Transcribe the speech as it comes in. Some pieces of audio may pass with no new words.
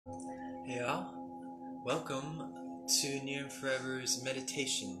Hey y'all, welcome to Near and Forever's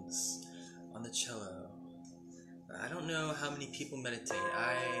meditations on the cello. I don't know how many people meditate.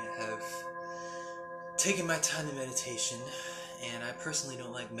 I have taken my time in meditation, and I personally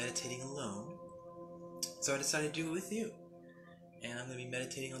don't like meditating alone, so I decided to do it with you. And I'm going to be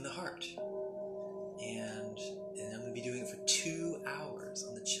meditating on the heart, and I'm going to be doing it for 2 hours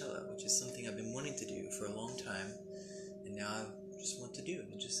on the cello, which is something I've been wanting to do for a long time, and now I just want to do it.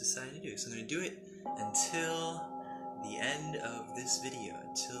 I just decided to do it. So I'm going to do it until the end of this video,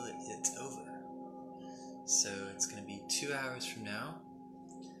 until it's over. So it's going to be 2 hours from now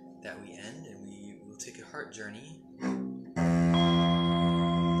that we end, and we will take a heart journey. The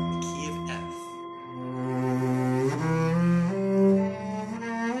key of F.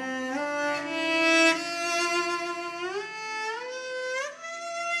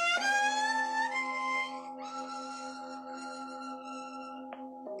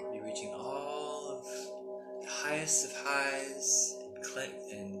 We'll be reaching all of the highest of highs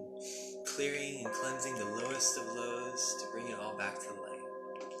and clearing and cleansing the lowest of lows to bring it all back to light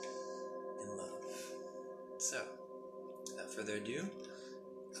and love. So, without further ado,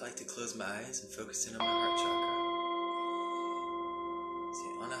 I like to close my eyes and focus in on my heart chakra. Say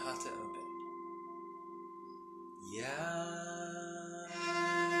Anahata open. Yeah.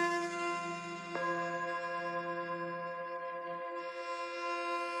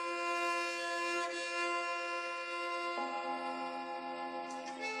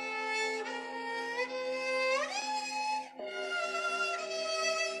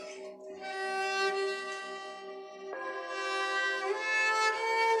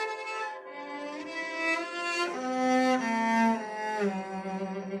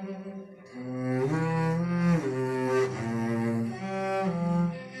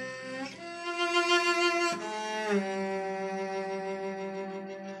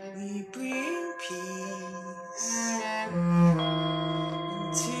 We bring peace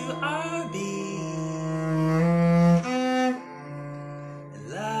to our being, the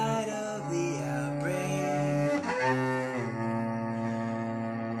light of the outbreak.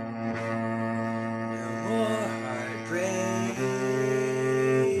 No more heartbreaks.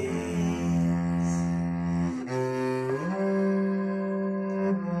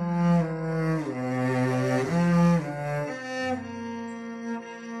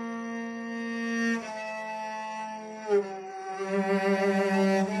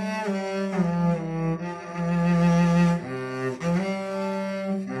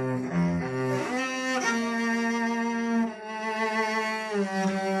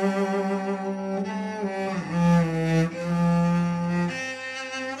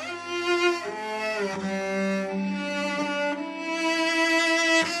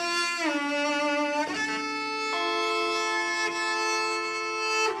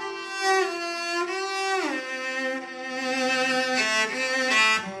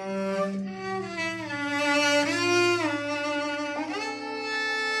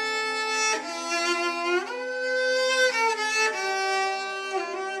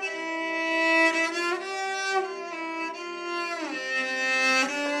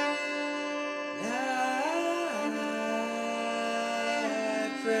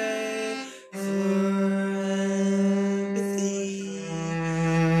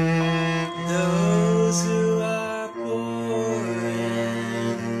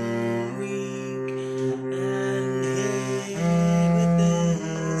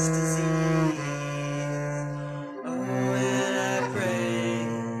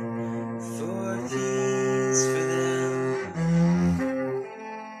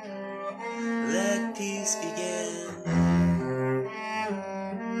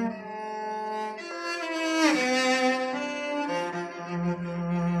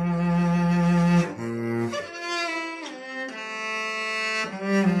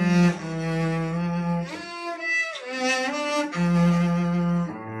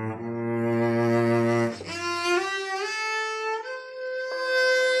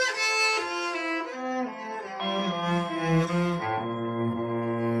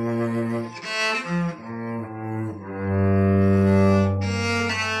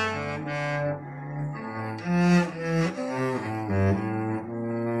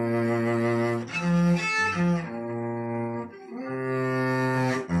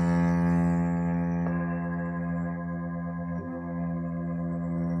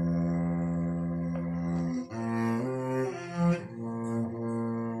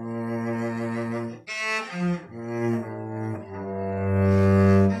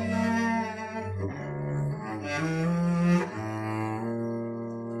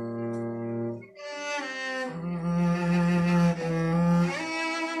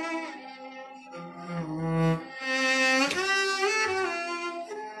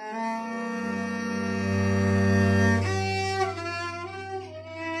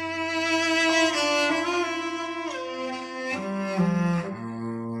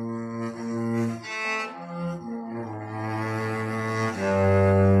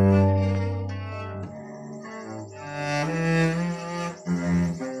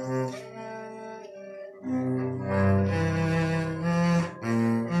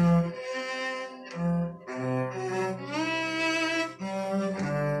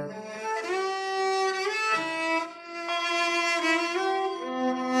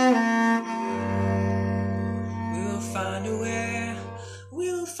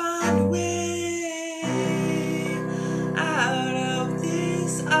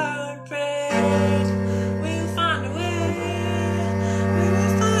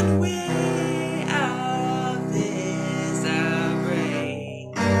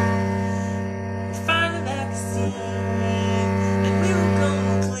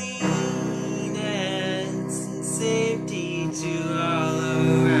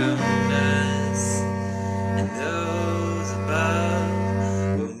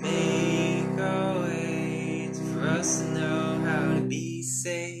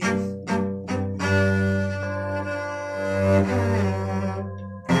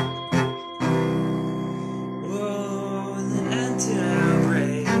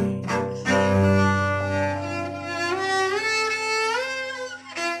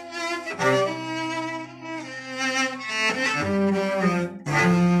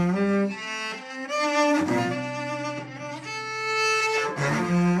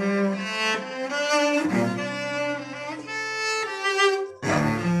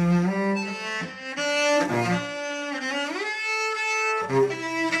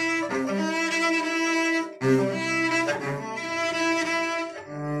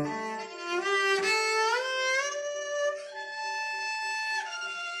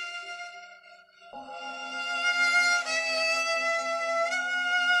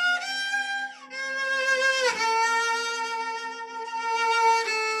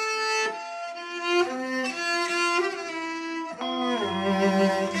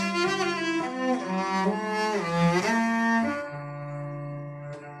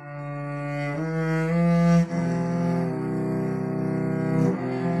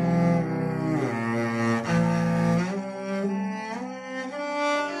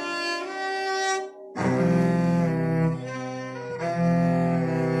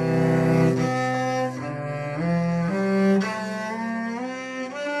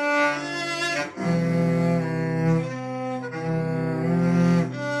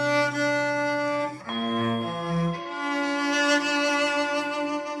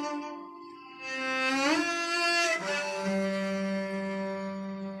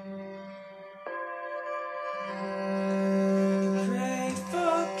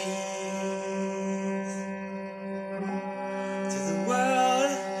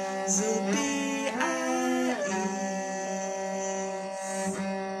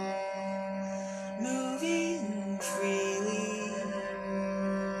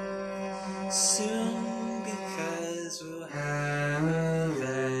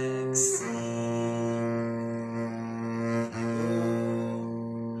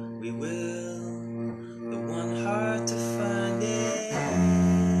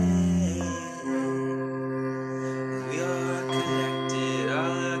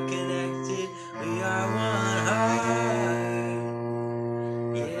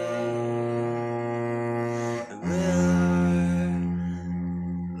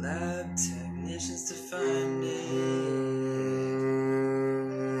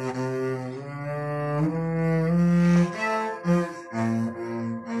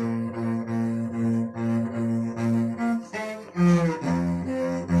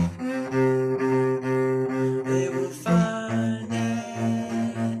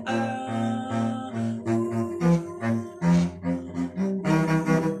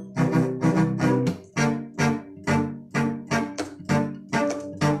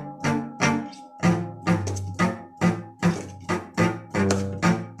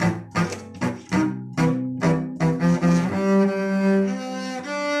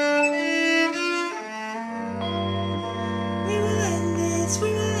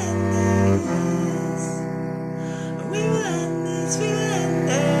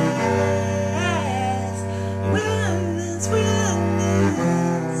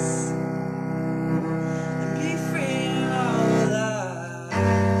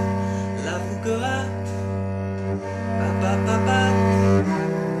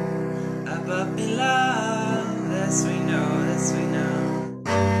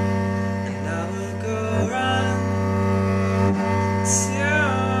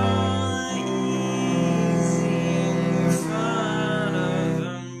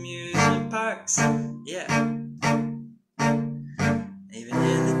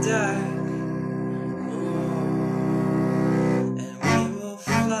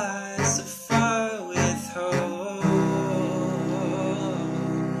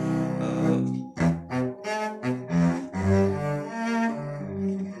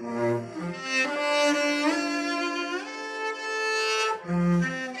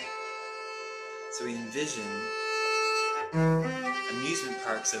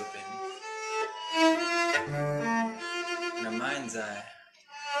 sparks open in our mind's eye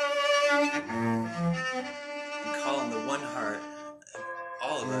and call on the one heart of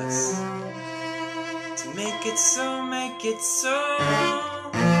all of us to make it so,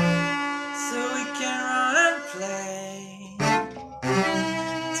 so we can run and play.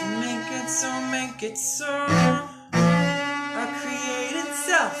 To make it so, our created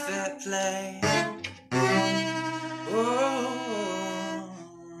self at play. Oh,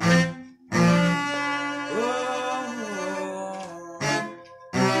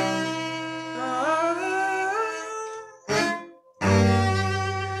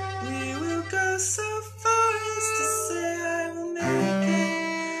 we will go so far as to say I will make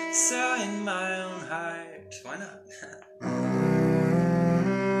it so in my own heart. Why not?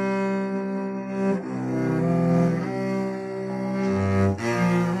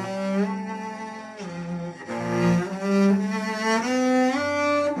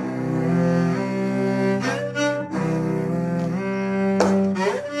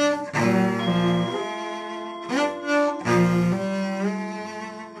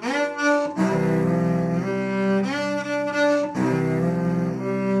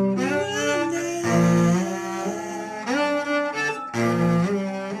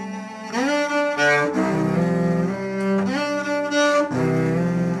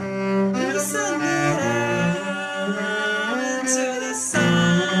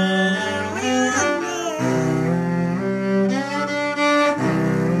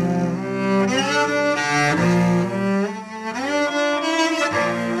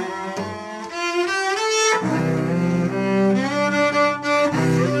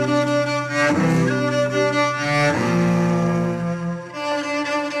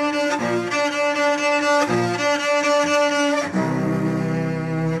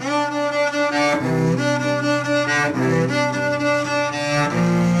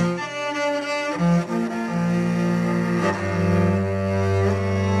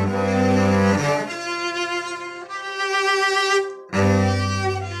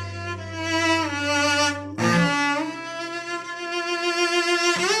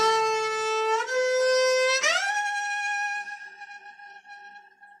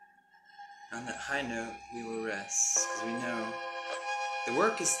 On that high note, we will rest, because we know the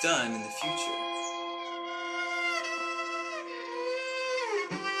work is done in the future.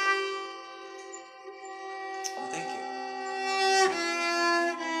 Well, thank you.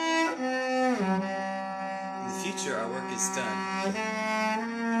 In the future, our work is done.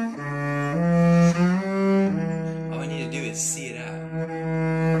 All we need to do is see it out.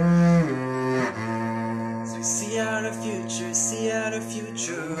 So see out our future, see out our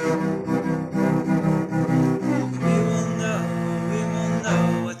future.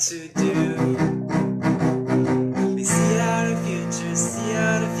 To do. We see out a future,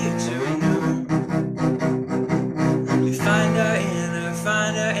 we know. We find our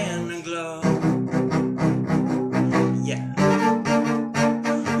inner glow. Yeah.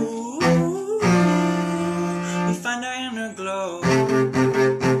 Ooh, we find our inner glow.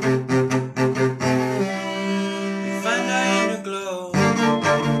 We find our inner glow.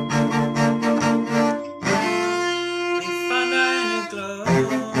 We find our inner glow.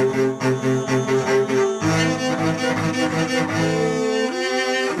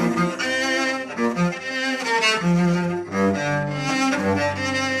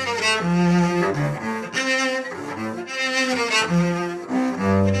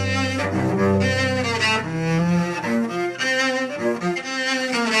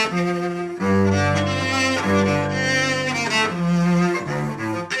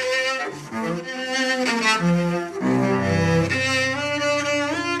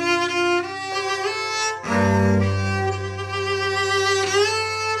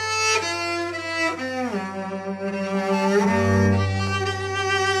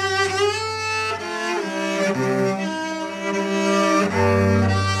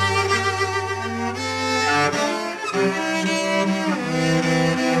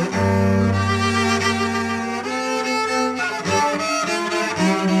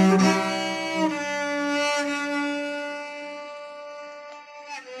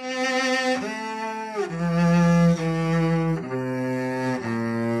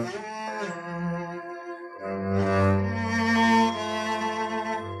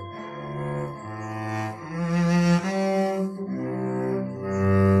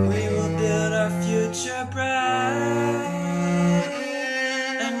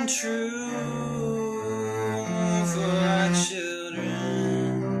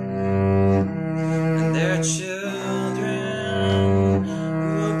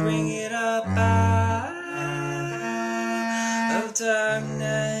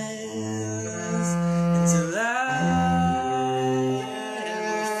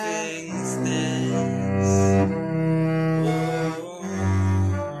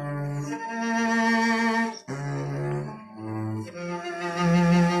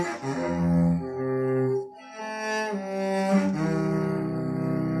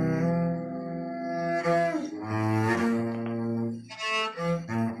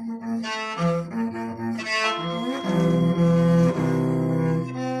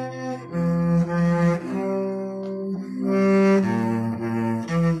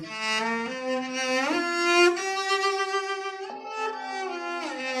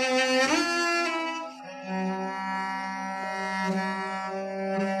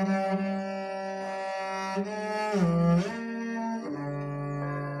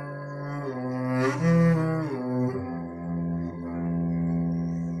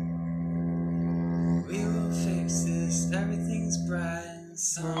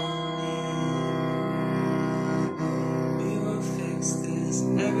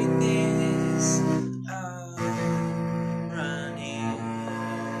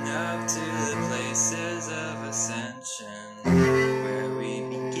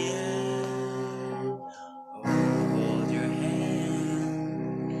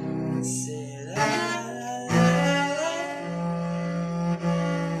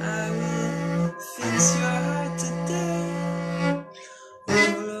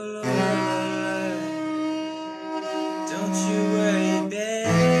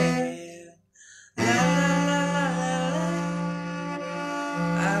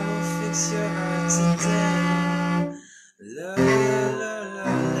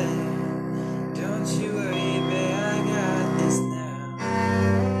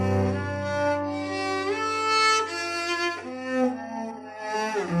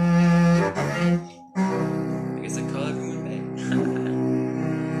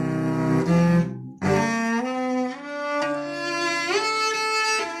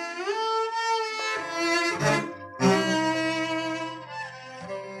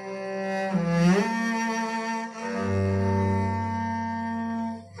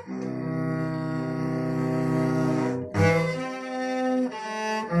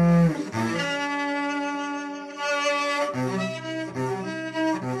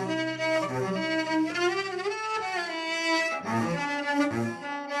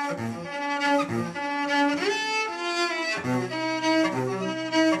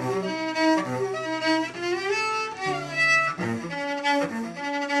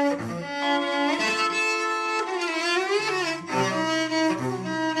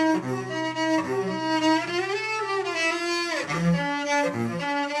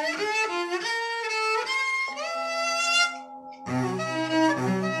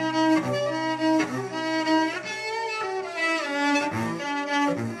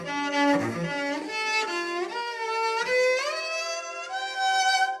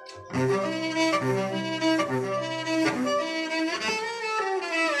 Reach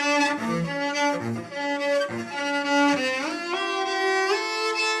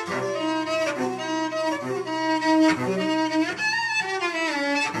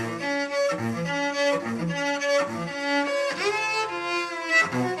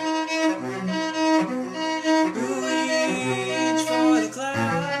for the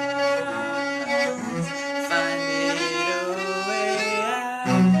clouds, find it a way out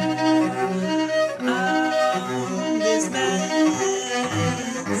this mess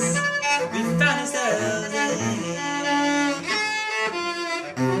we found ourselves in.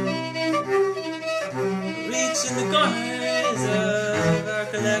 Reach in the corners of our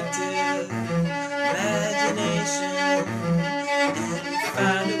collective imagination and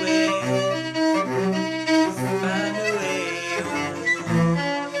find a way. Find a way home.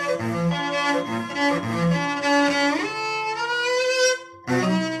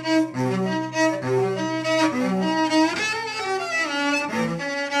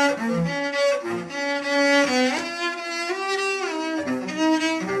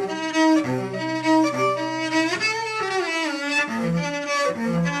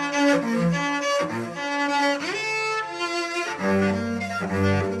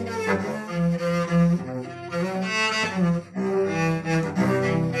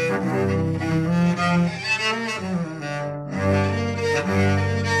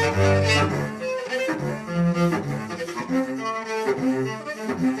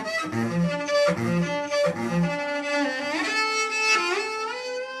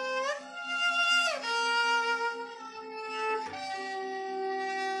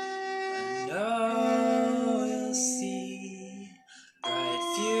 Oh, you'll see bright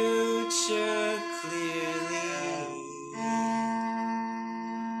future clearly.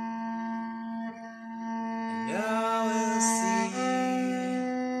 And oh, we'll see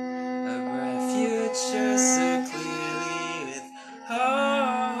a bright future so clearly with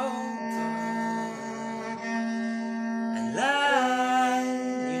hope and light,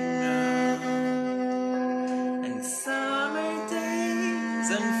 you know. And summer days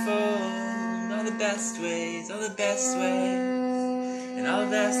unfold all the best ways, all the best ways, and all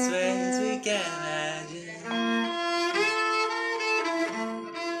the best ways we can imagine.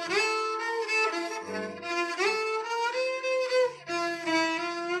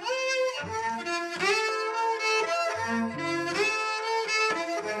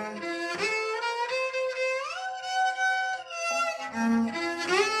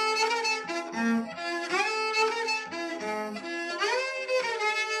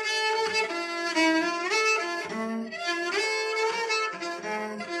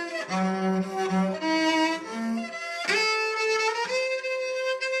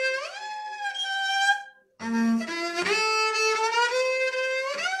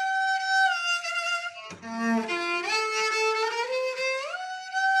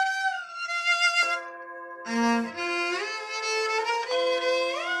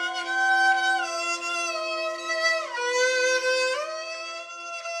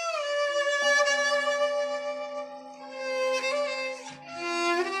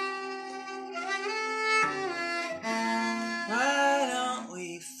 Why don't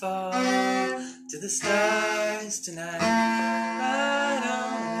we fall to the stars tonight? Why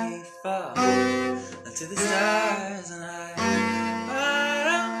don't we fall to the stars tonight? Why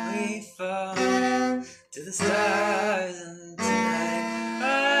don't we fall to the stars tonight?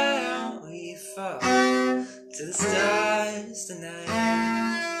 Why don't we fall to the stars tonight?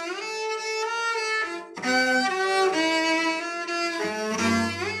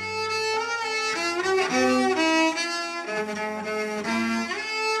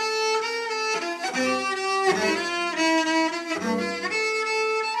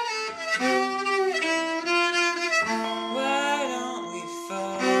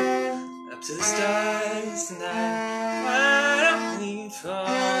 To the stars tonight. Why don't we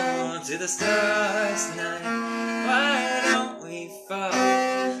fall to the stars tonight? Why don't we fall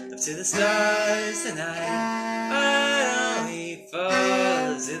up to the stars tonight? Why don't we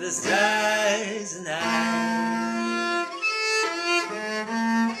fall to the stars tonight?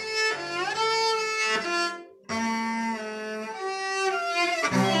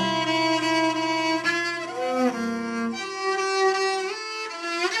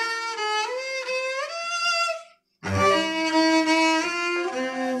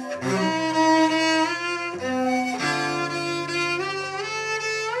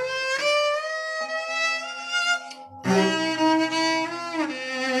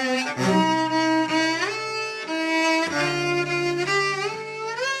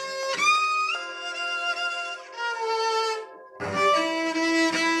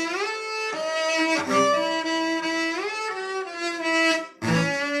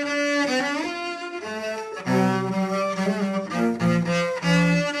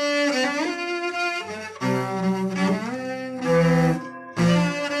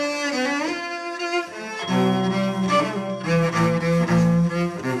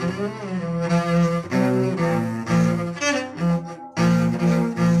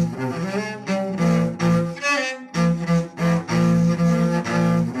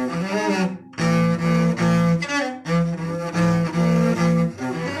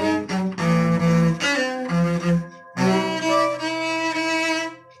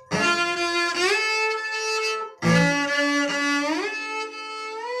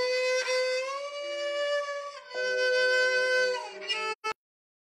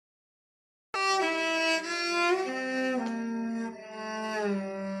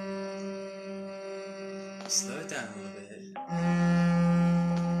 down a little bit.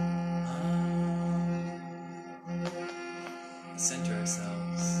 Center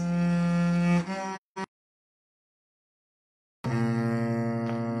ourselves.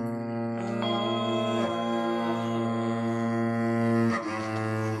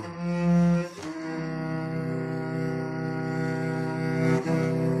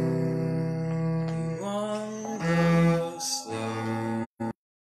 We won't go slow,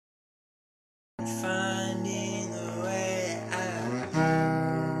 finding the way out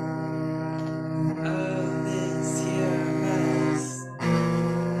of this here mess.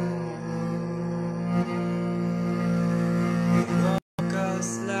 We won't go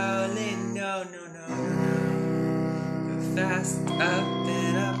slowly, no, no, no, no, no. Go fast, up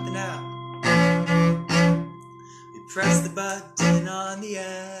and up and out. We press the button on the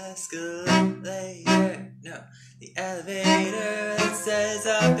escalator, no, the elevator that says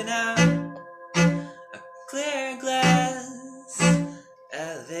up and out. A clear glass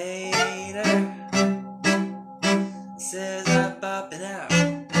elevator says up, up and out.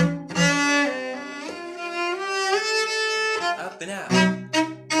 Up and out.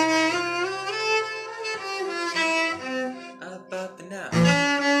 Up and out.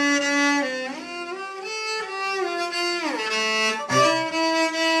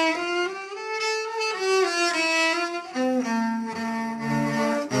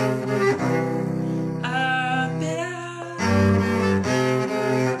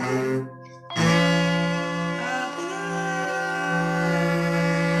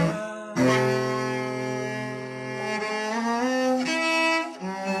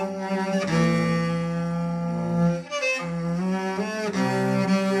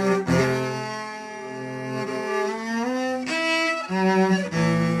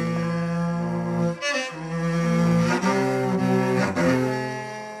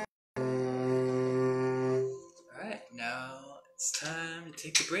 Alright, now it's time to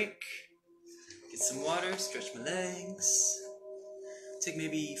take a break. Get some water, stretch my legs. Take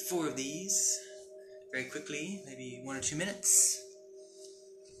maybe 4 of these very quickly, maybe 1 or 2 minutes.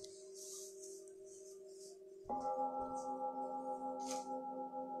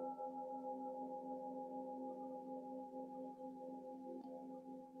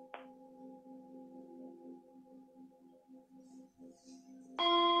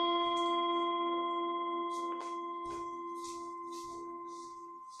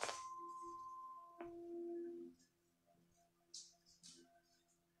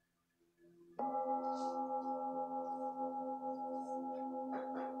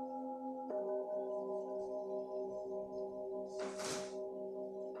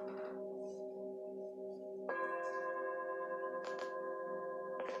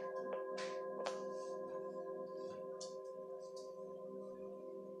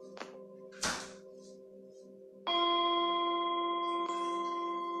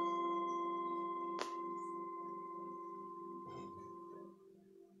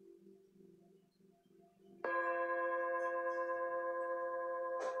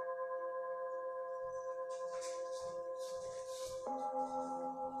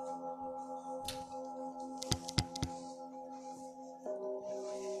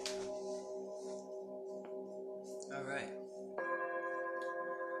 Alright,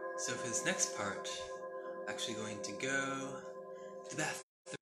 so for this next part, I'm actually going to go to the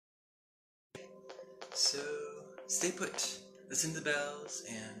bathroom. So stay put, listen to the bells,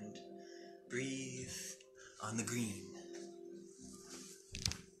 and breathe on the green.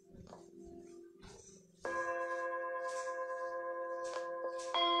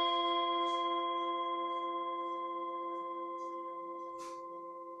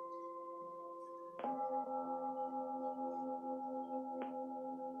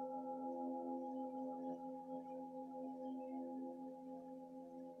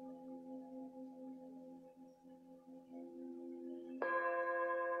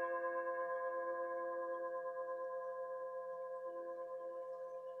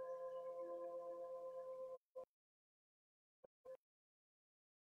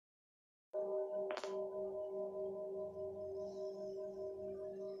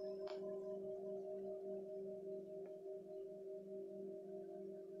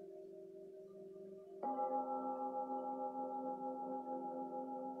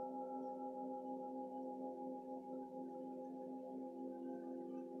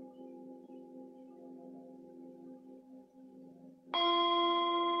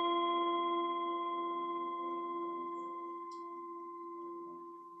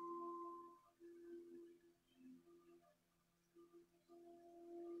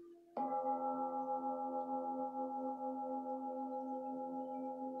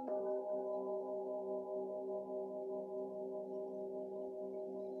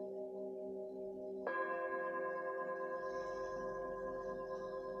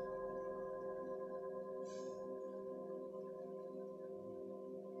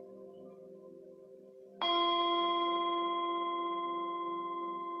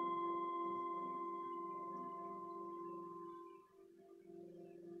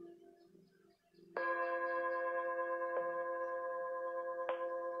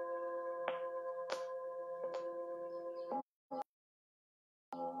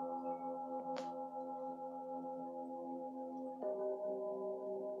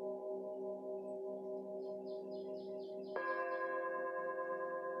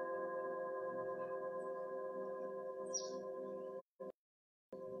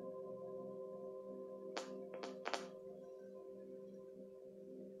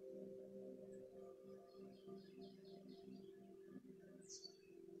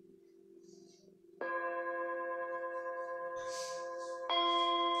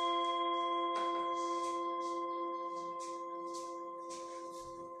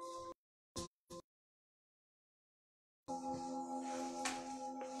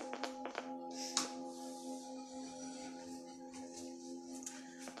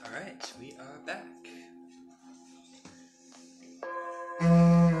 Alright, we are back.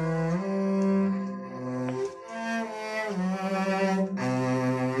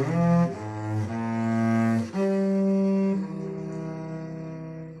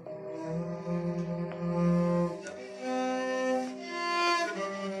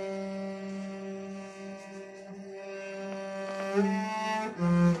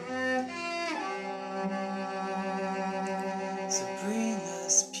 So bring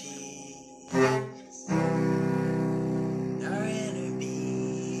us peace, our inner being.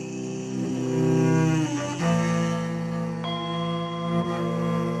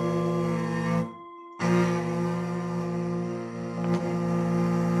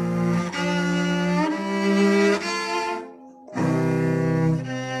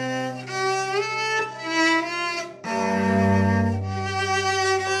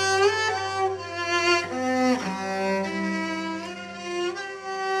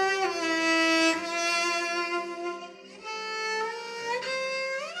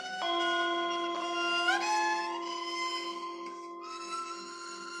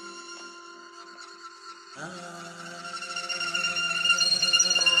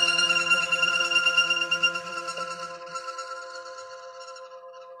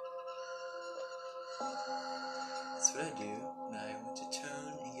 That's what I do when I want to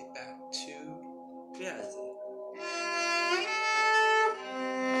tone and get back to reality.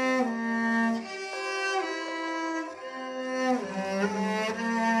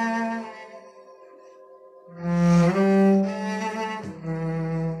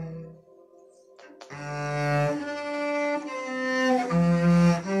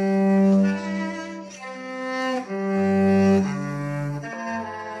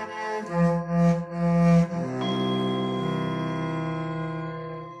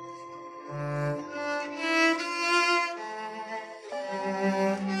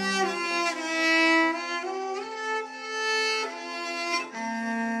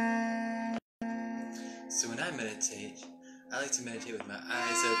 So when I meditate, I like to meditate with my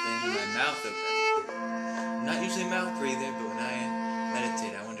eyes open and my mouth open. I'm not usually a mouth breather, but when I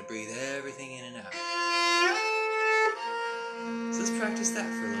meditate, I want to breathe everything in and out. So let's practice that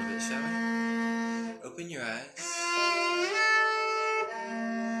for a little bit, shall we? Open your eyes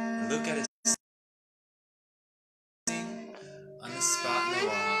and look at it on the spot in the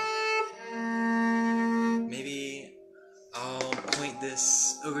wall. Maybe I'll point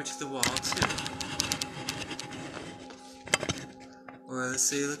this over to the wall too. Or let's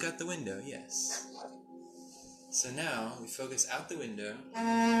say look out the window, yes. So now we focus out the window.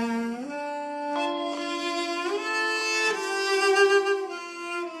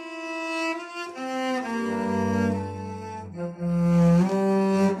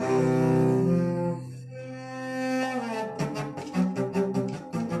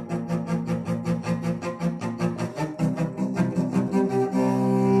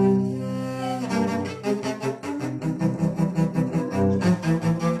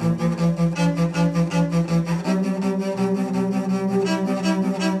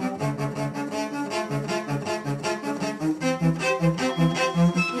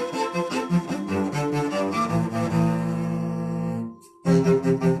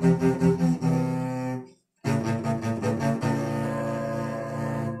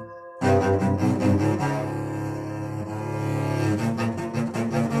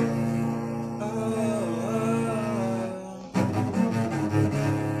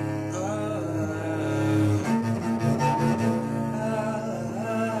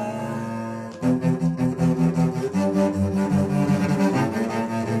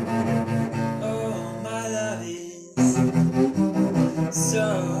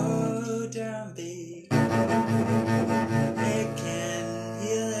 So damn big, it can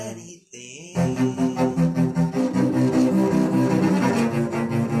heal anything.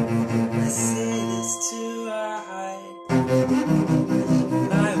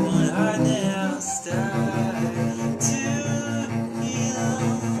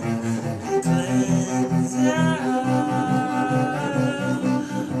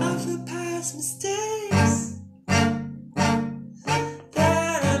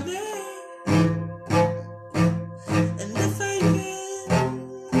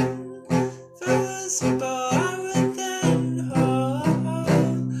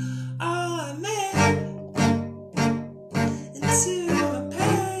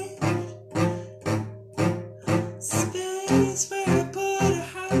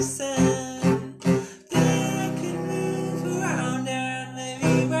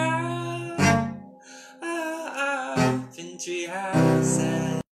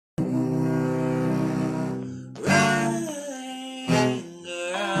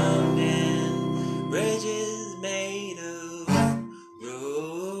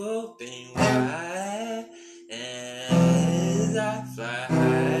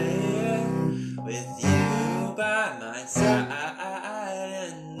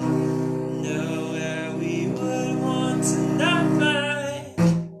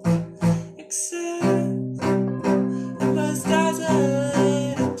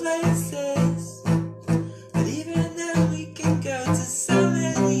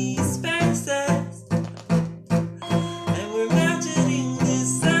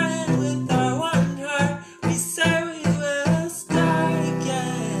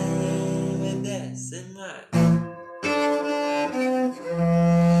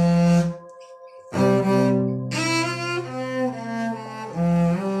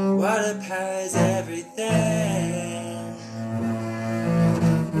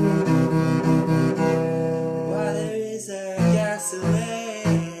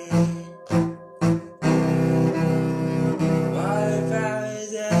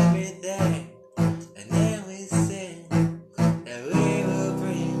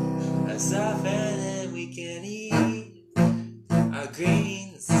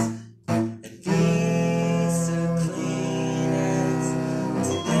 greens and be so clean as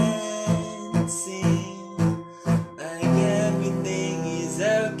to then seem like everything is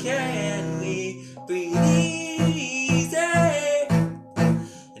okay and we breathe easy.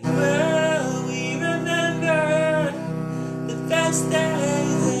 And will we remember the best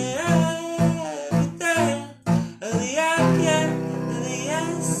days and everything? Oh, the happier, the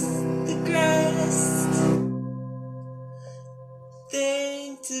yes, the greatest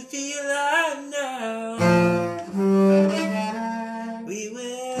thing to be alive now. We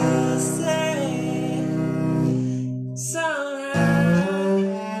will say somehow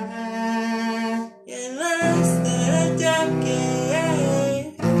in less than a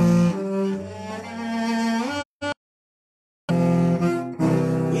decade.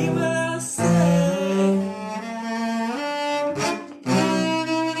 We will say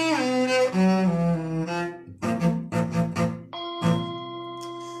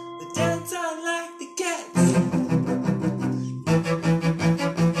the dance on like the cats.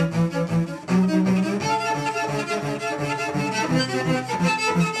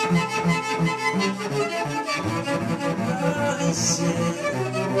 Holy shit,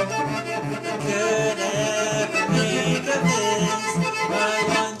 I could ever make of this my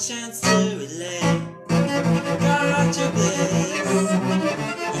one chance to relate. Got your bliss,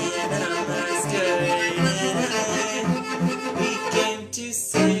 yeah, now masquerading. We came to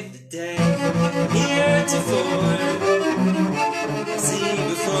save the day. Heretofore, see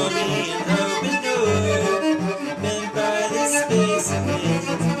before me an open door, bent by the space of winds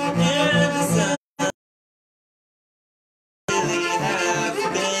and the sun. Really have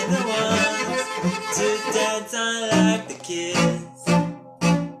been the ones to dance on like the kids.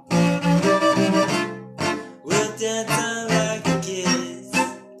 We'll dance on like the kids.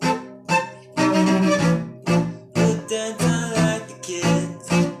 We'll dance on like the kids.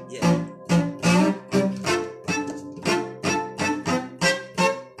 Yeah.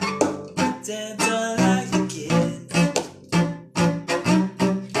 Dance on like the kids.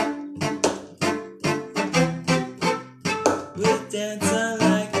 We'll dance on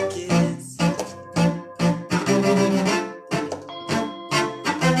like the kids.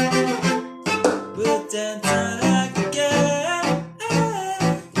 We'll dance on like the kids.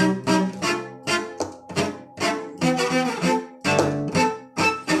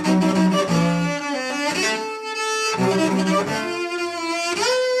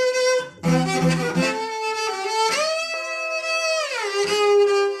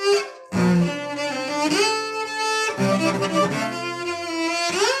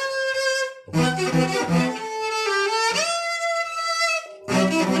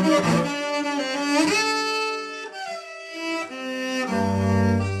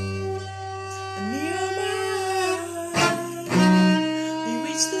 And me, oh my, we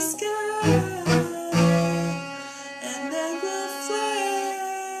reach the sky, and then we'll fly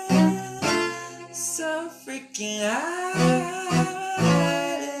so freaking high.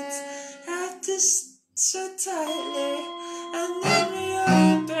 It's had to so tightly, and then we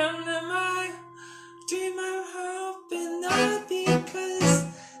open them eye. Dream of hope and not because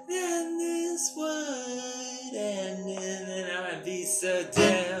then this would end and I'd be so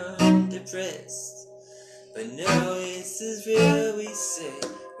damn depressed. But no, this is real, we say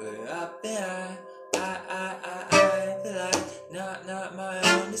we're up and I feel like not my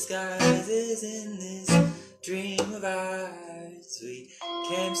own disguises in this dream of ours. We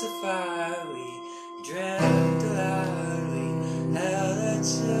came so far, we dreamt aloud, we held our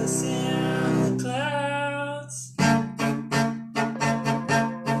chest in the clouds.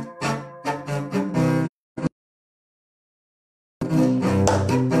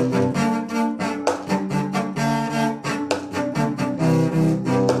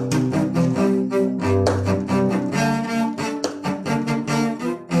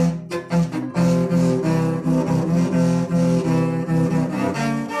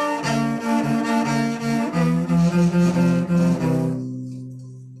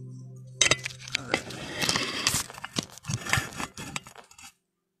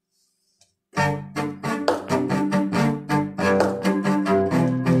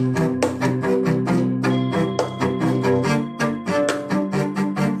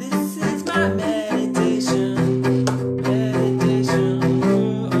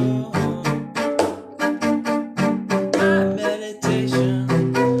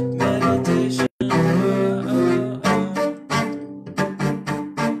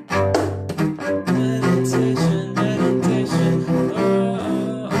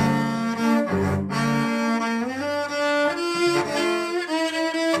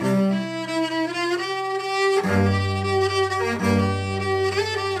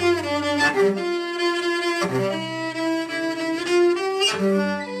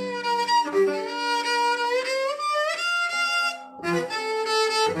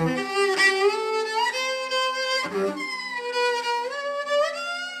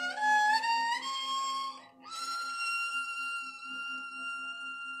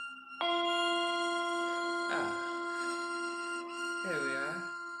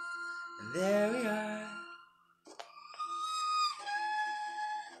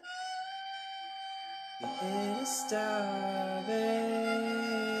 We hit a star-basin.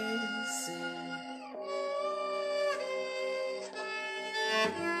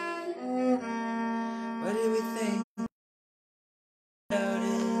 What did we think?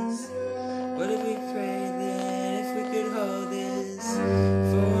 Notice. What if we prayed then? If we could hold this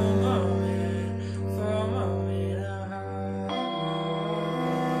for a moment, our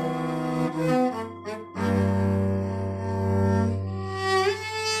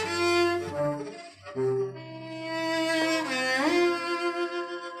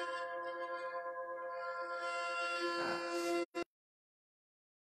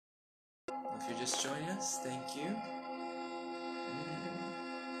If you're just joining us, thank you.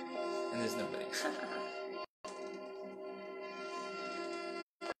 And there's nobody.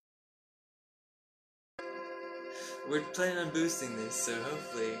 We're planning on boosting this, so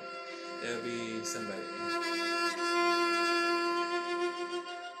hopefully there'll be somebody.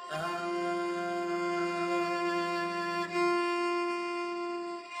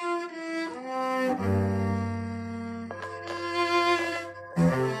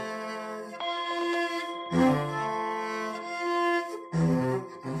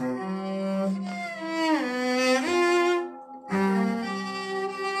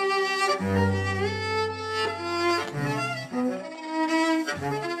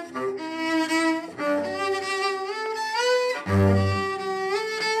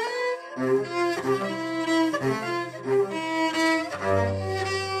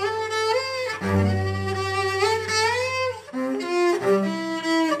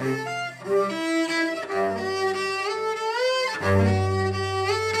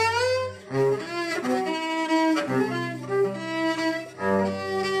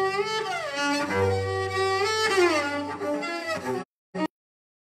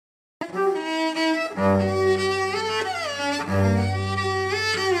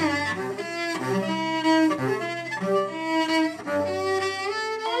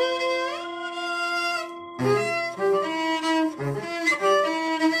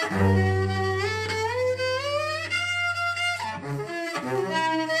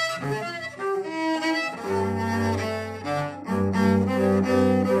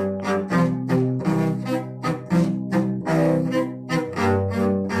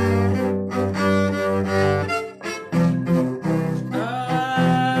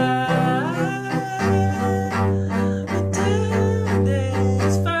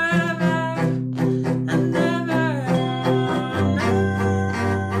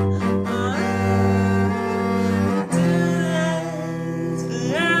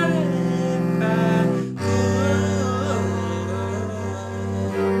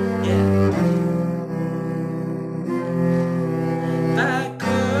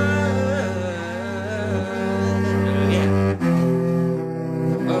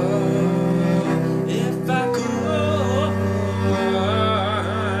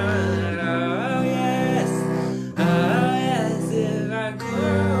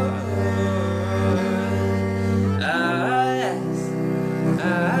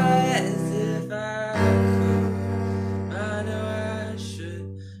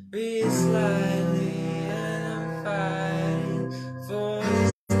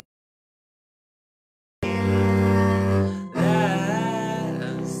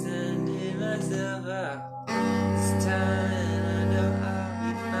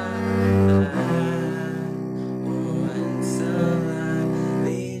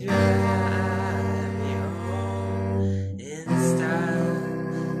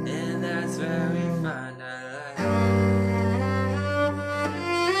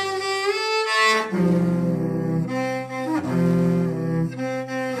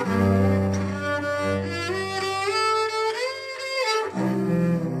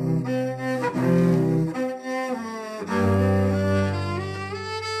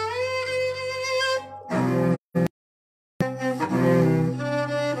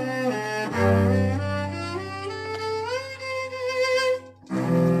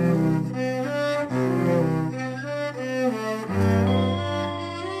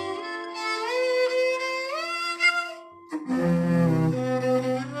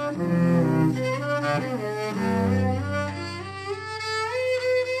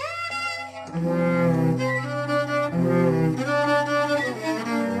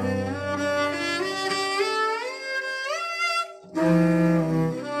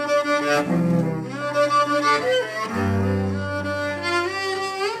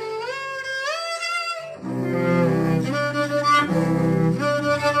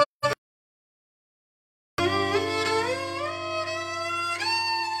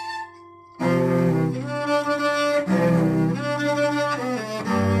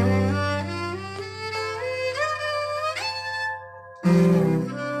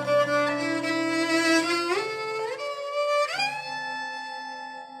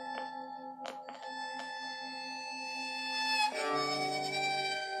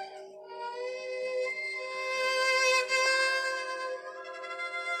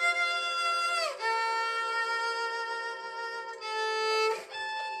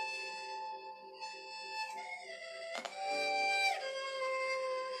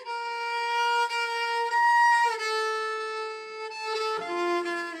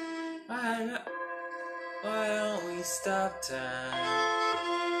 stop time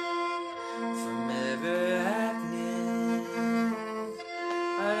from ever happening?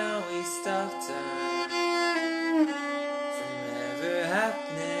 Why don't we stop time from ever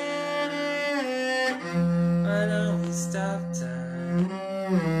happening? Why don't we stop time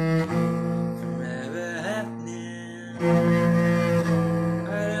from ever happening?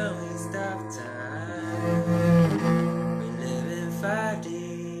 Why don't we stop time? We live in 5D.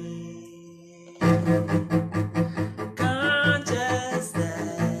 Consciousness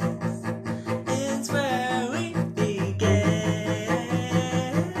is where we begin.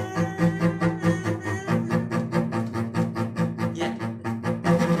 Yeah.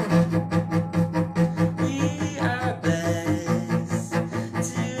 We are blessed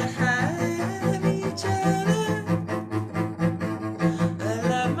to have each other. I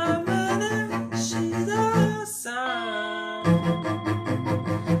love my mother, she's awesome.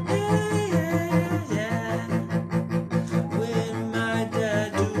 Yeah, yeah, yeah. With my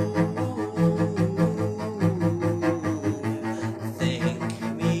dad, thank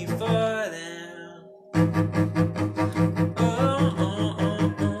me for them. Oh, oh,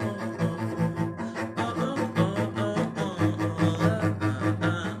 oh, oh, oh, oh,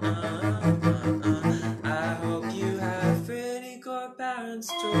 I hope you have pretty good parents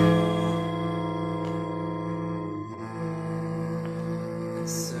too.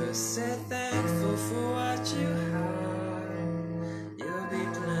 So say thankful for what you have. You'll be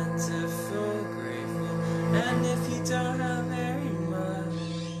plentiful, grateful. And if you don't have very much,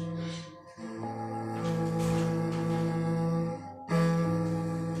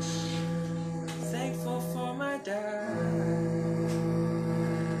 thankful for my dad.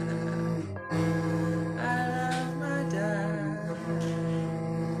 I love my dad.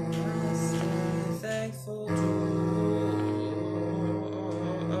 I'll stay thankful too.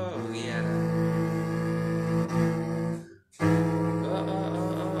 Oh yeah. Oh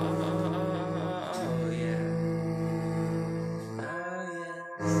yeah. Oh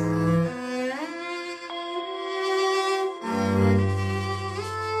yes.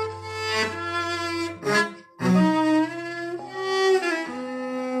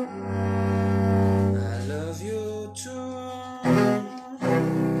 I love you too.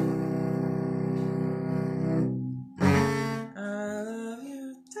 I love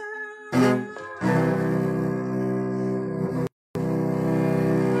you too.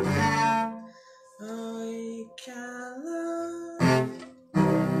 Oh, we can love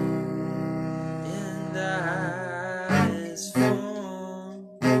in the highest form,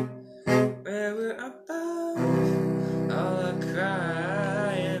 where we're above all the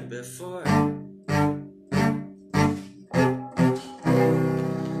crying before.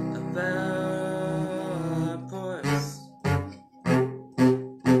 About our pores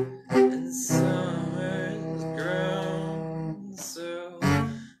and summer's grown so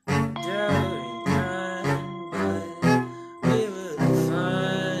doubting kind, but we will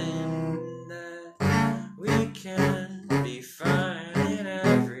find that we can be fine.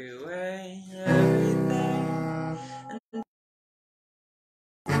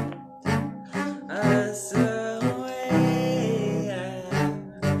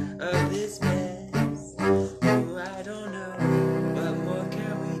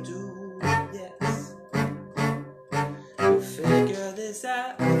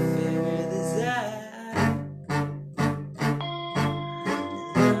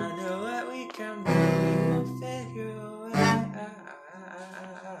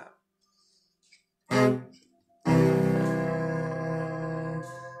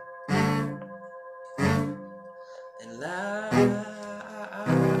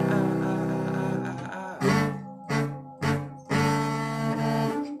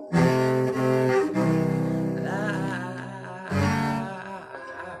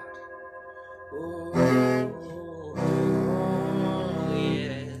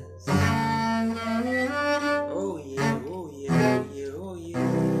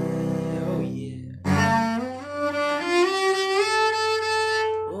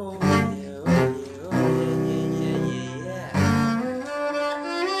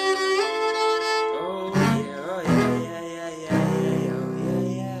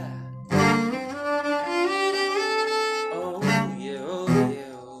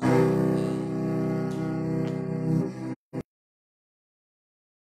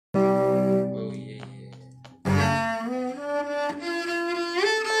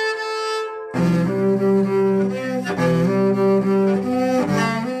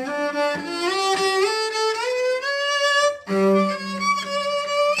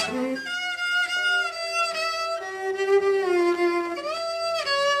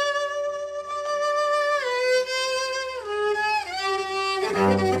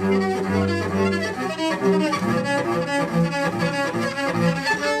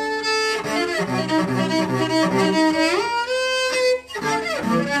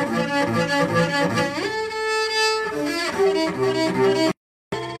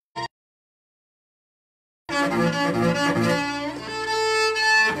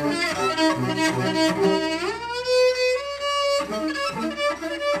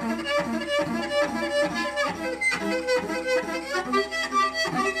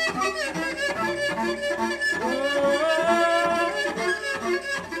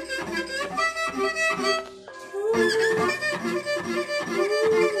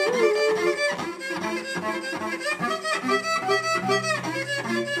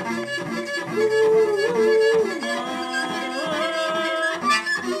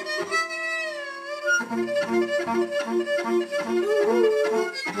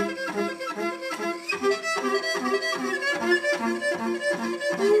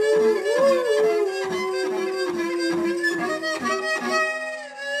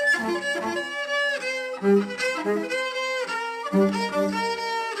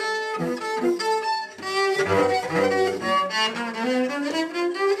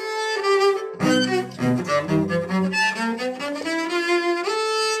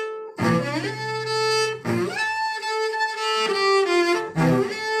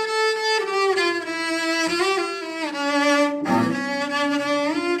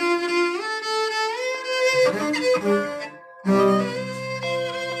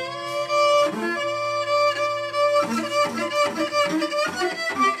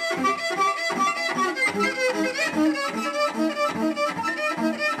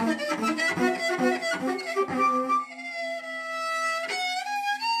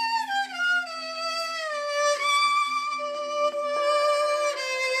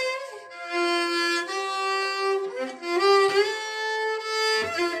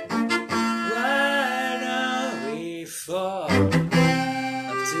 Fall up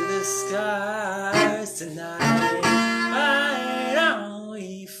to the skies tonight. Why don't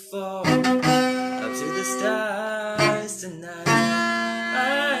we fall up to the stars tonight?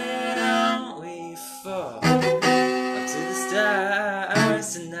 Why don't we fall up to the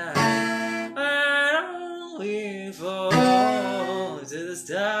stars tonight? Why don't we fall to the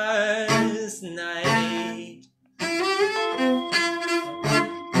stars tonight?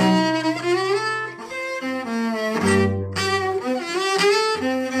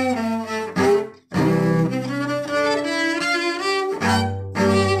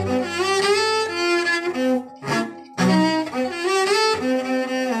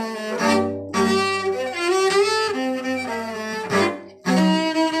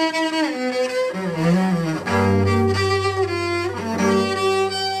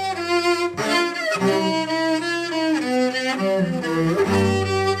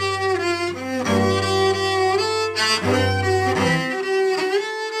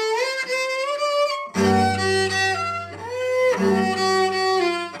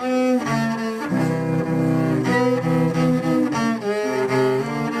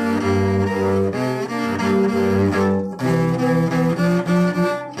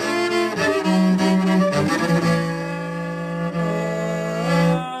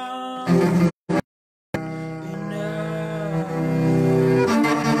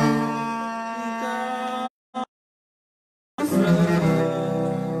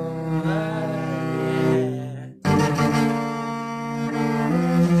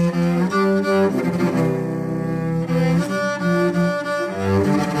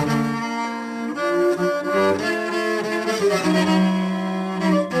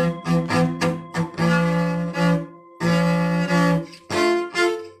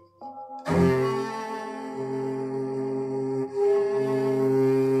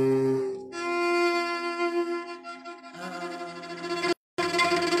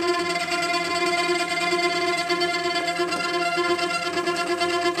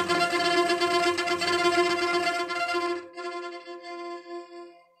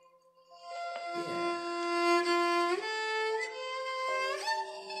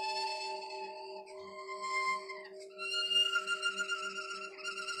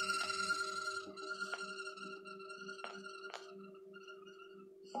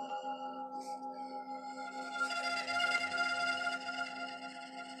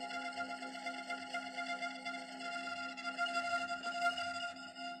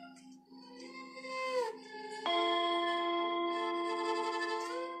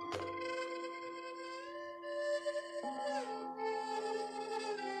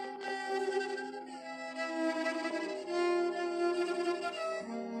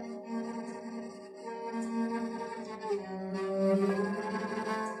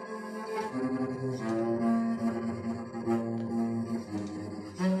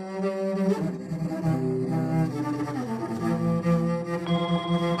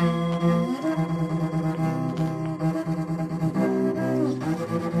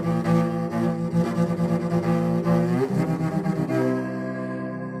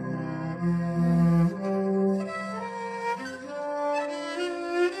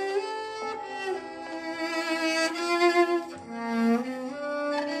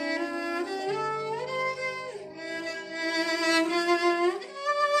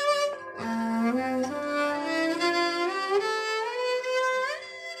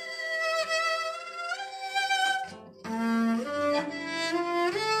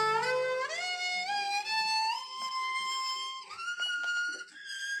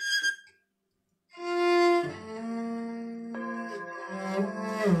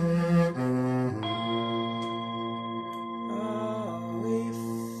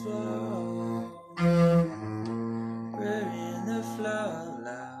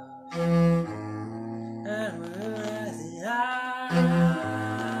 love, and we're rising high.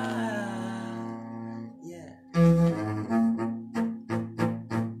 Yeah.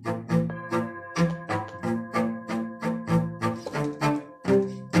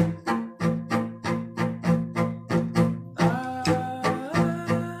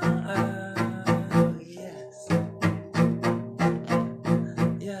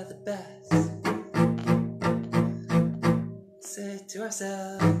 Say to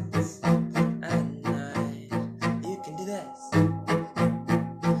ourselves at night, you can do this.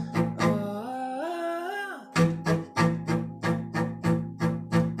 Oh,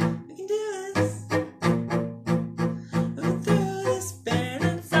 we can do this. We're through this pain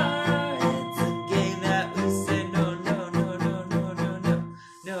and sorrow. It's a game that we say no, no, no, no, no, no, no,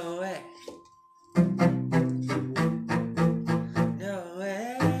 no way. No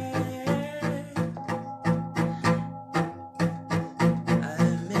way.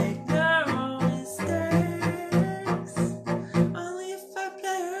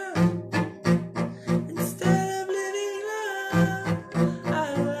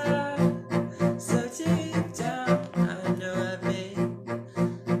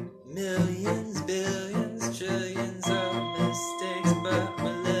 Millions, billions, trillions of mistakes, but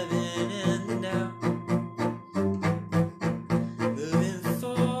we're living in the now. Moving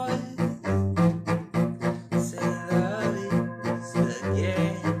forward, say love is the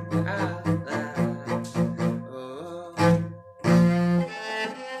game out loud. Oh.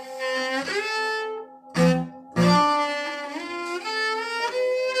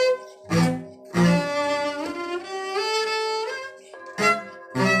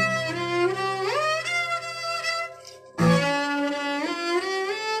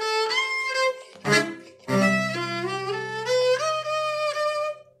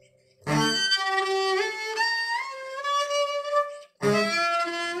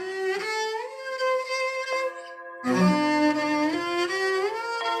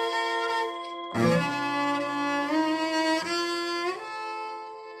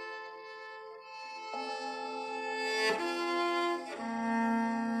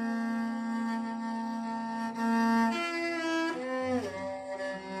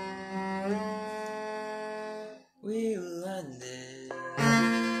 We will end it.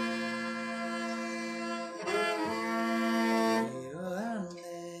 We will end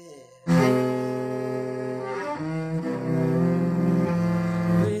it.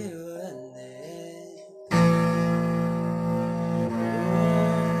 We will end it.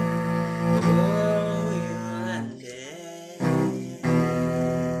 Oh, we will end it.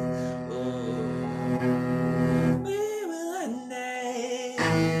 Oh, we will end it.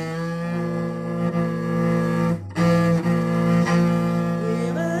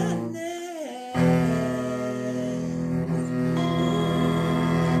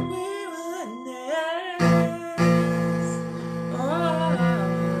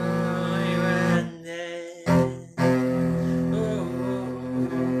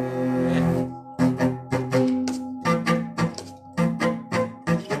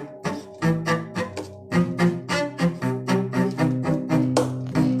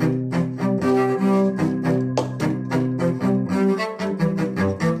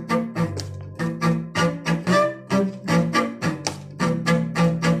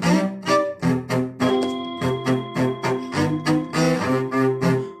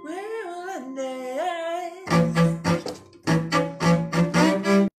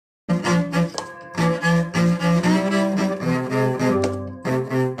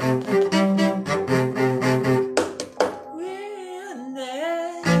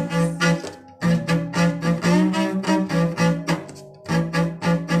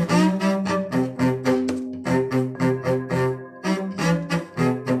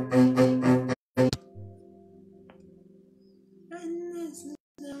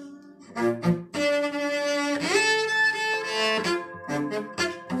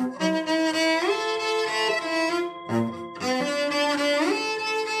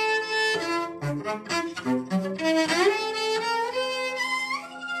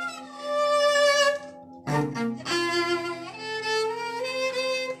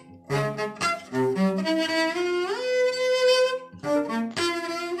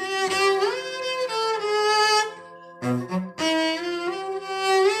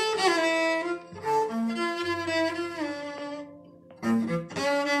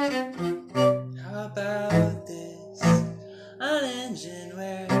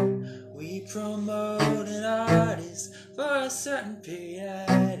 promote an artist for a certain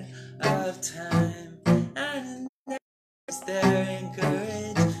period of time, and they're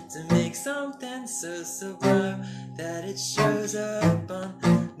encouraged to make something so sublime that it shows up on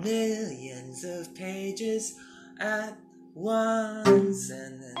millions of pages at once,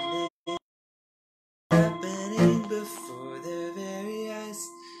 and then it's happening before their very eyes,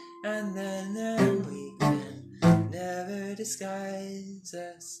 and then we can never disguise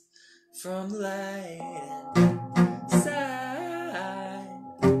us from the light inside.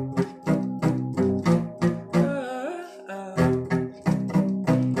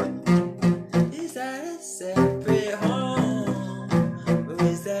 Is that a separate home, or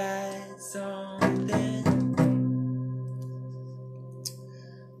is that something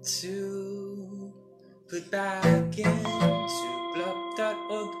to put back into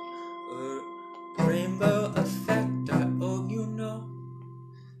blub.org or rainboweffect.org, you know,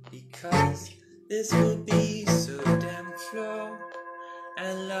 because this will be so damn flow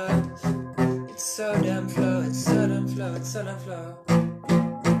and love. It's so damn flow, it's so damn flow, it's so damn flow.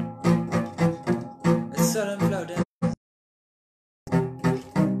 It's so damn flow, damn.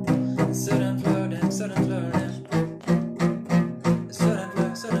 It's so damn flow, damn, so damn flow, damn. It's so damn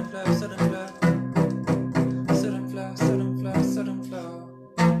flow, so damn flow, so damn flow. So damn flow, so damn flow, so damn flow.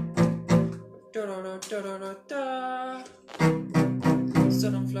 Da da da da da da da. So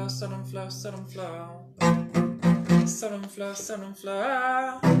damn flow, so damn flow, so damn flow. So damn flow, so damn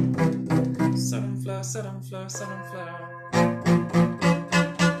flow. So damn flow, so damn flow, so damn flow.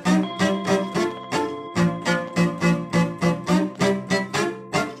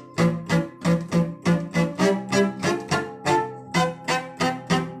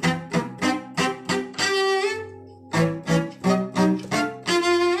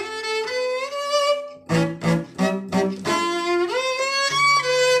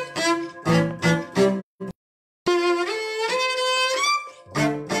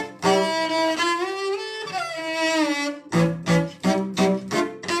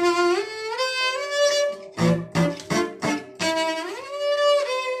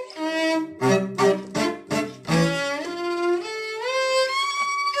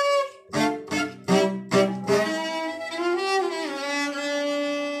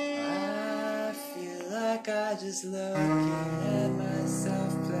 I just looking at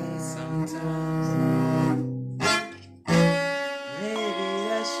myself play sometimes. Maybe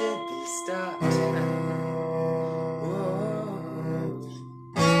that should be stopped. Whoa.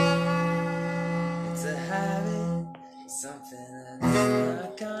 It's a habit, something that's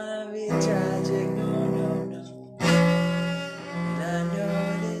not gonna be tragic. No, no, no. And I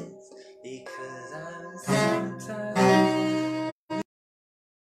know this because I'm sometimes.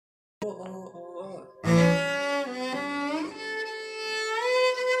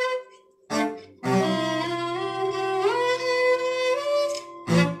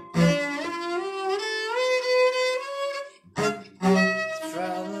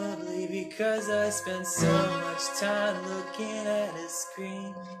 Probably because I spend so much time looking at a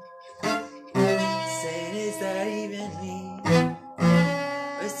screen, saying, is that even me?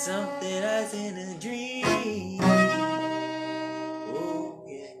 Or something as in a dream? Oh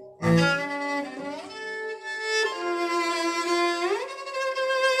yeah.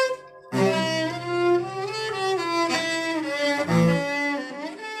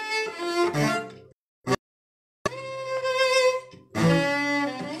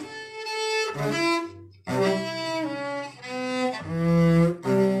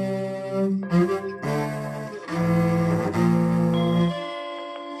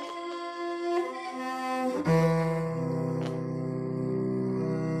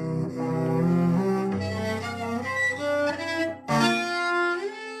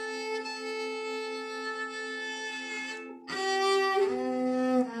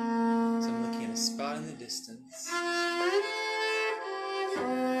 Spot in the distance,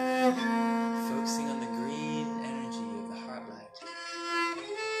 focusing on the green energy of the heart light.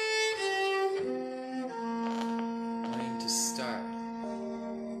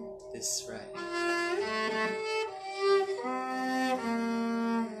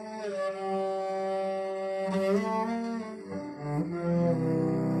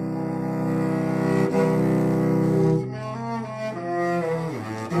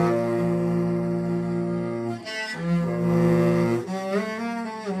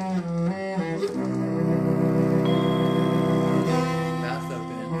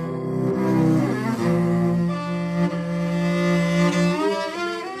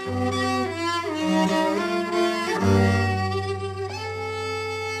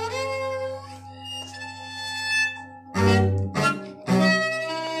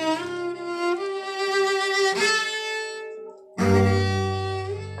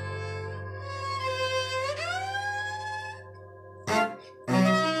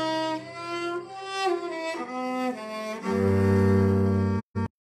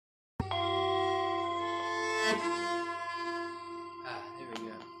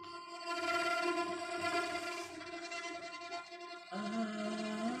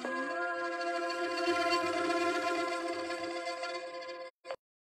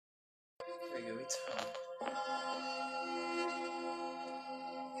 There we go, it's home.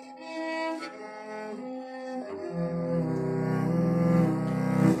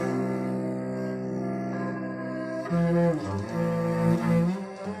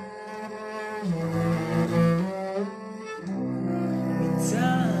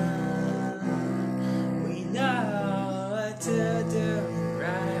 We know what to do.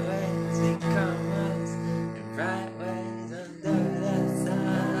 Right ways become us, and right ways under the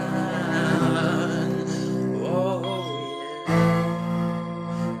sun. Oh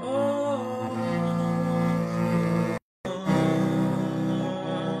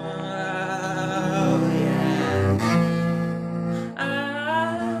yeah.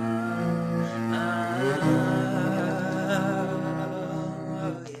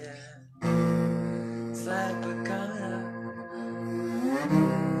 Oh yeah. It's like we're coming up.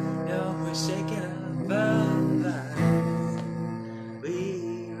 No more shaking up our lives. We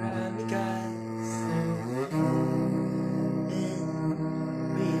run because then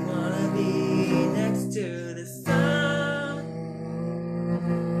we wanna be next to the sun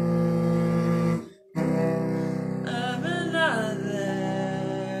of another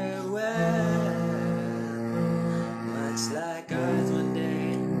world, much like ours one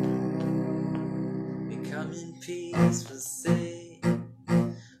day. We come in peace, we'll say.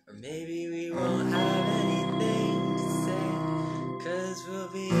 Or maybe we won't have anything to say, 'cause we'll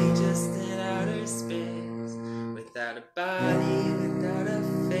be just in outer space, without a body, without a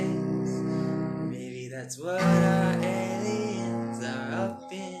face. Maybe that's what our aliens are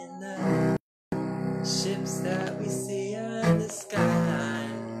up in the ships that we see on the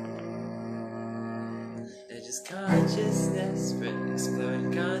skyline. They're just consciousness, we're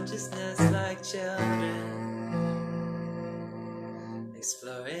exploring consciousness like children.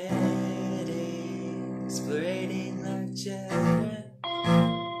 Explorating like children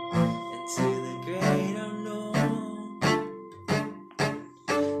into the great unknown.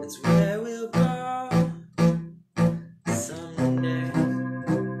 That's where we'll go someday,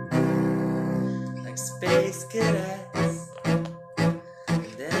 like space cadets. And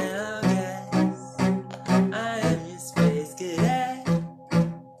then I'll guess I am your space cadet,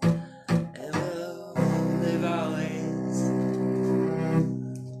 and we'll live always.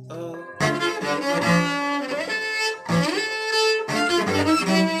 Oh.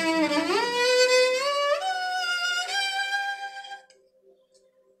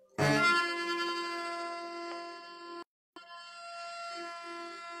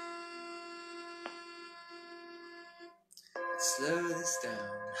 Slow this down.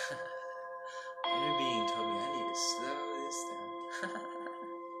 Inner being told me I need to slow this down.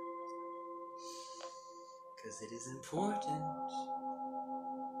 Because it is important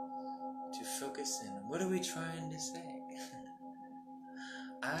to focus in. What are we trying to say?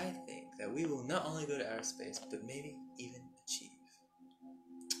 I think that we will not only go to outer space, but maybe even achieve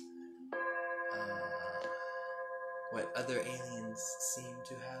what other aliens seem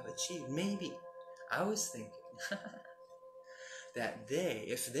to have achieved. Maybe. I was thinking that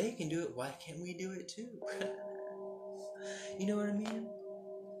if they can do it, why can't we do it too? You know what I mean?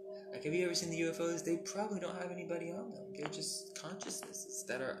 Like, have you ever seen the UFOs? They probably don't have anybody on them. They're just consciousnesses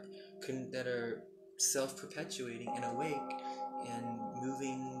that are self-perpetuating and awake and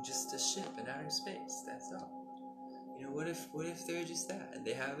moving just a ship in outer space. That's all. You know, what if they're just that? And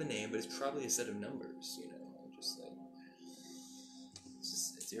they have a name, but it's probably a set of numbers. You know, just like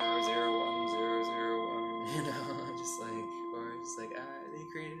it's 001 001. You know, just like they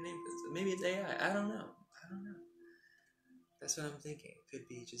created a name for this. Maybe it's AI. I don't know. That's what I'm thinking. It could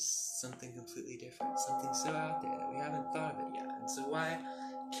be just something completely different, something so out there that we haven't thought of it yet. And so why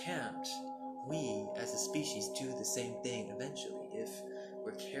can't we, as a species, do the same thing eventually if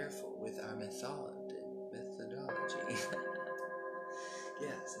we're careful with our methodology?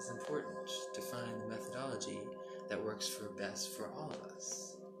 Yes, it's important to find the methodology that works best for all of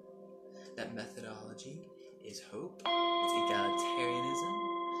us. That methodology is hope, it's egalitarianism,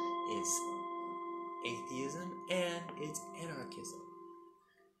 it's atheism, and it's anarchism,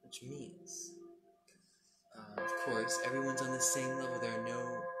 which means, of course, everyone's on the same level. There are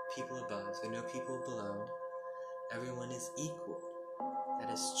no people above, there are no people below. Everyone is equal.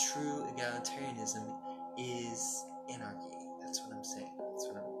 That is true egalitarianism, is anarchy. That's what I'm saying.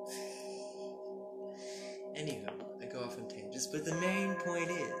 Anywho, I go off on tangents, but the main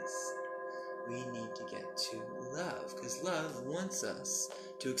point is, we need to get to love, because love wants us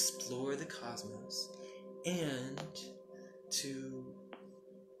to explore the cosmos and to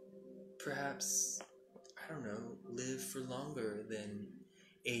perhaps, I don't know, live for longer than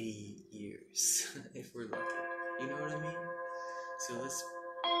 80 years if we're lucky. You know what I mean? So let's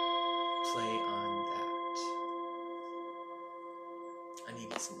play on that. I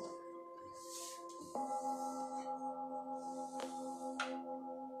need some more.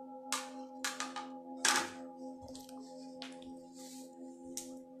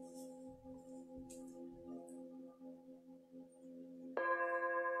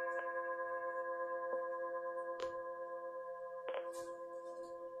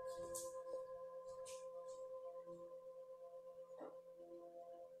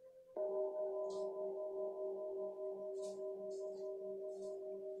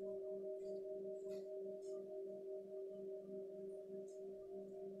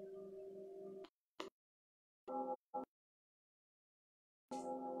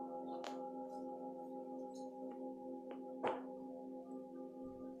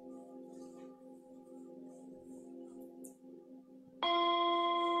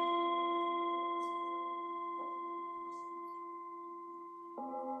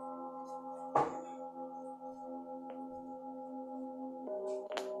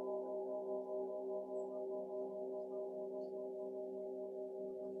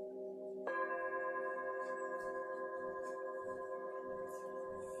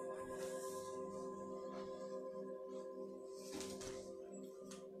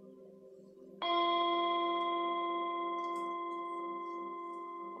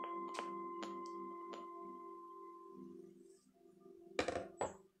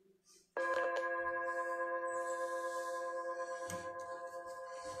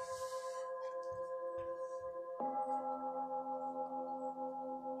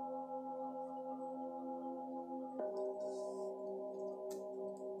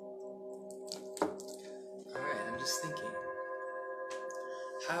 Alright, I'm just thinking,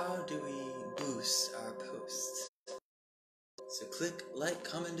 how do we boost our posts? So click like,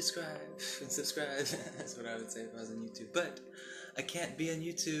 comment, and subscribe. That's what I would say if I was on YouTube. But I can't be on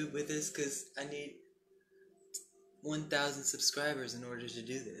YouTube with this because I need 1,000 subscribers in order to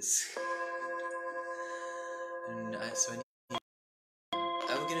do this. And I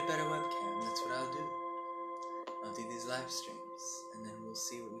will get a better webcam. That's what I'll do. I'll do these live streams, and then we'll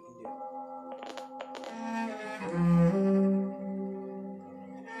see what we can do.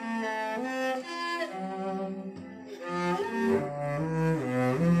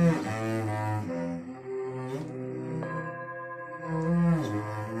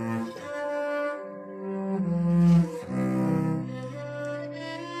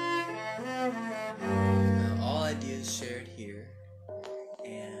 All ideas shared here,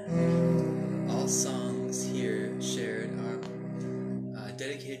 and all songs here shared are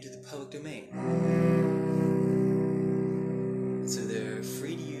dedicated to the public domain. So they're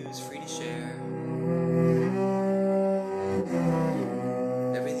free to use, free to share.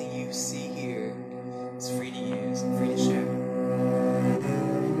 Everything you see here is free to use and free to share.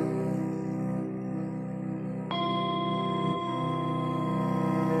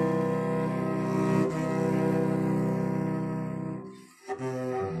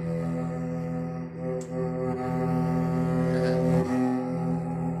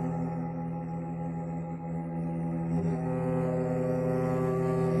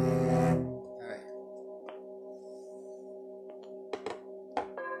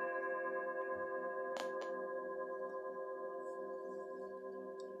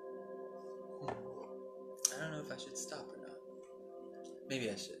 I don't know if I should stop or not. Maybe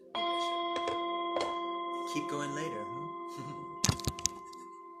I should. Keep going later, huh?